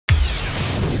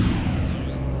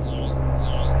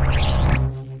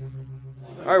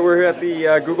All right, we're here at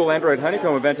the Google Android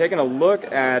Honeycomb event taking a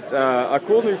look at a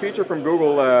cool new feature from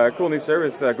Google, cool new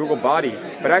service, Google Body.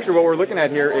 But actually what we're looking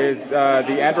at here is the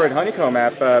Android Honeycomb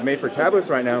app made for tablets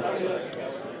right now.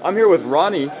 I'm here with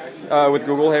Ronnie with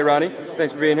Google. Hey Ronnie,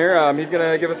 thanks for being here. He's going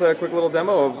to give us a quick little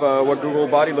demo of what Google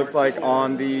Body looks like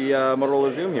on the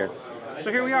Motorola Xoom here.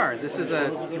 So here we are. This is a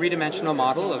three-dimensional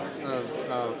model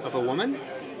of a woman,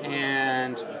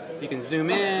 and you can zoom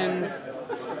in,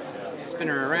 spin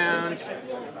her around.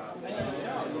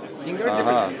 You can go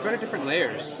to different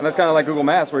layers. And that's kind of like Google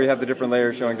Maps, where you have the different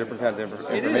layers showing different kinds of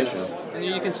information. It is. And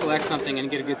you can select something and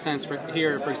get a good sense for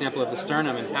here, for example, of the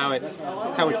sternum and how it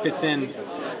fits in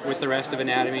with the rest of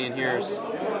anatomy. And here's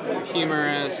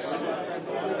humerus,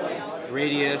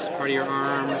 radius, part of your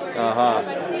arm.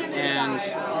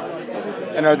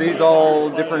 And are these all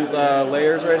different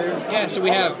layers right here? Yeah. So we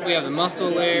have the muscle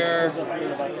layer.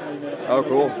 Oh,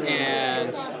 cool.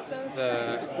 And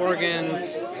the organs,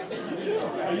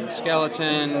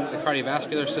 skeleton, the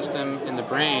cardiovascular system, and the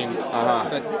brain.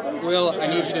 But Will, I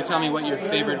need you to tell me what your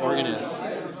favorite organ is.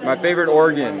 My favorite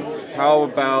organ? How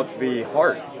about the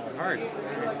heart? Heart.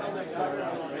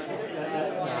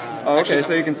 Oh, okay, actually,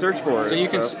 so you can search for it. So you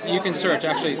can search.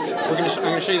 Actually, I'm going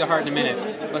to show you the heart in a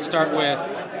minute. Let's start with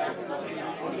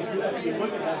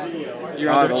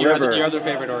your other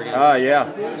favorite organ.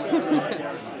 Yeah.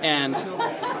 and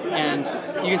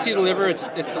you can see the liver.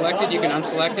 It's selected. You can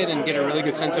unselect it and get a really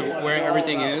good sense of where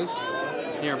everything is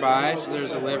nearby. So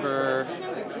there's a liver,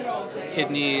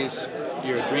 kidneys,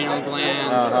 your adrenal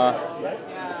glands,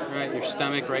 right, your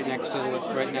stomach right next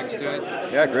to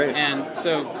it. Yeah, great. And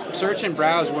so search and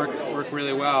browse work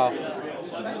really well.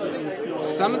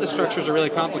 Some of the structures are really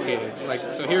complicated.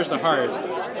 Like, so here's the heart,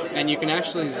 and you can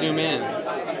actually zoom in,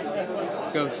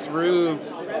 go through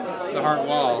the heart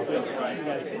wall.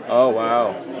 Oh,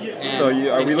 wow. So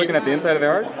are we looking at the inside of the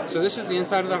heart? So this is the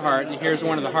inside of the heart, and here's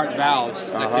one of the heart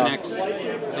valves that connects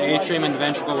the atrium and the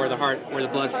ventricle where the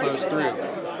blood flows through.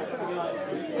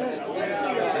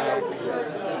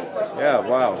 Yeah,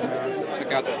 wow.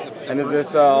 Check out and is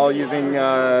this all using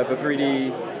the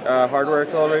 3D hardware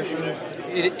acceleration?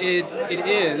 It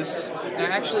is.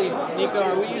 Actually, Nico,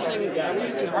 are we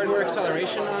using hardware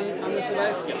acceleration on this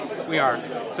device? Yes, we are.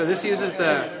 So this uses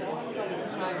the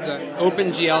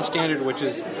OpenGL standard, which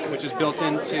is built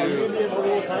into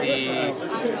the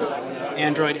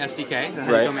Android SDK, the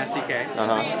Honeycomb SDK,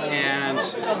 and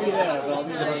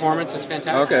the performance is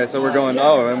fantastic. Okay, so we're going.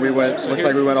 Oh, and we went. Looks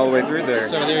like we went all the way through there.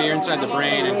 So there, you're inside the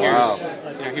brain,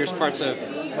 and here's parts of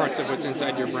what's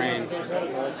inside your brain.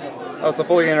 Oh, it's a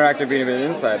fully interactive even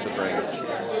inside the brain.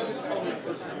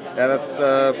 Yeah, that's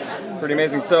pretty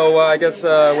amazing. So I guess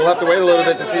we'll have to wait a little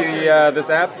bit to see this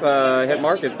app hit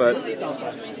market, but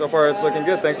so far it's looking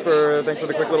good. Thanks for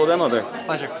the quick little demo there.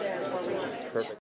 Pleasure. Perfect.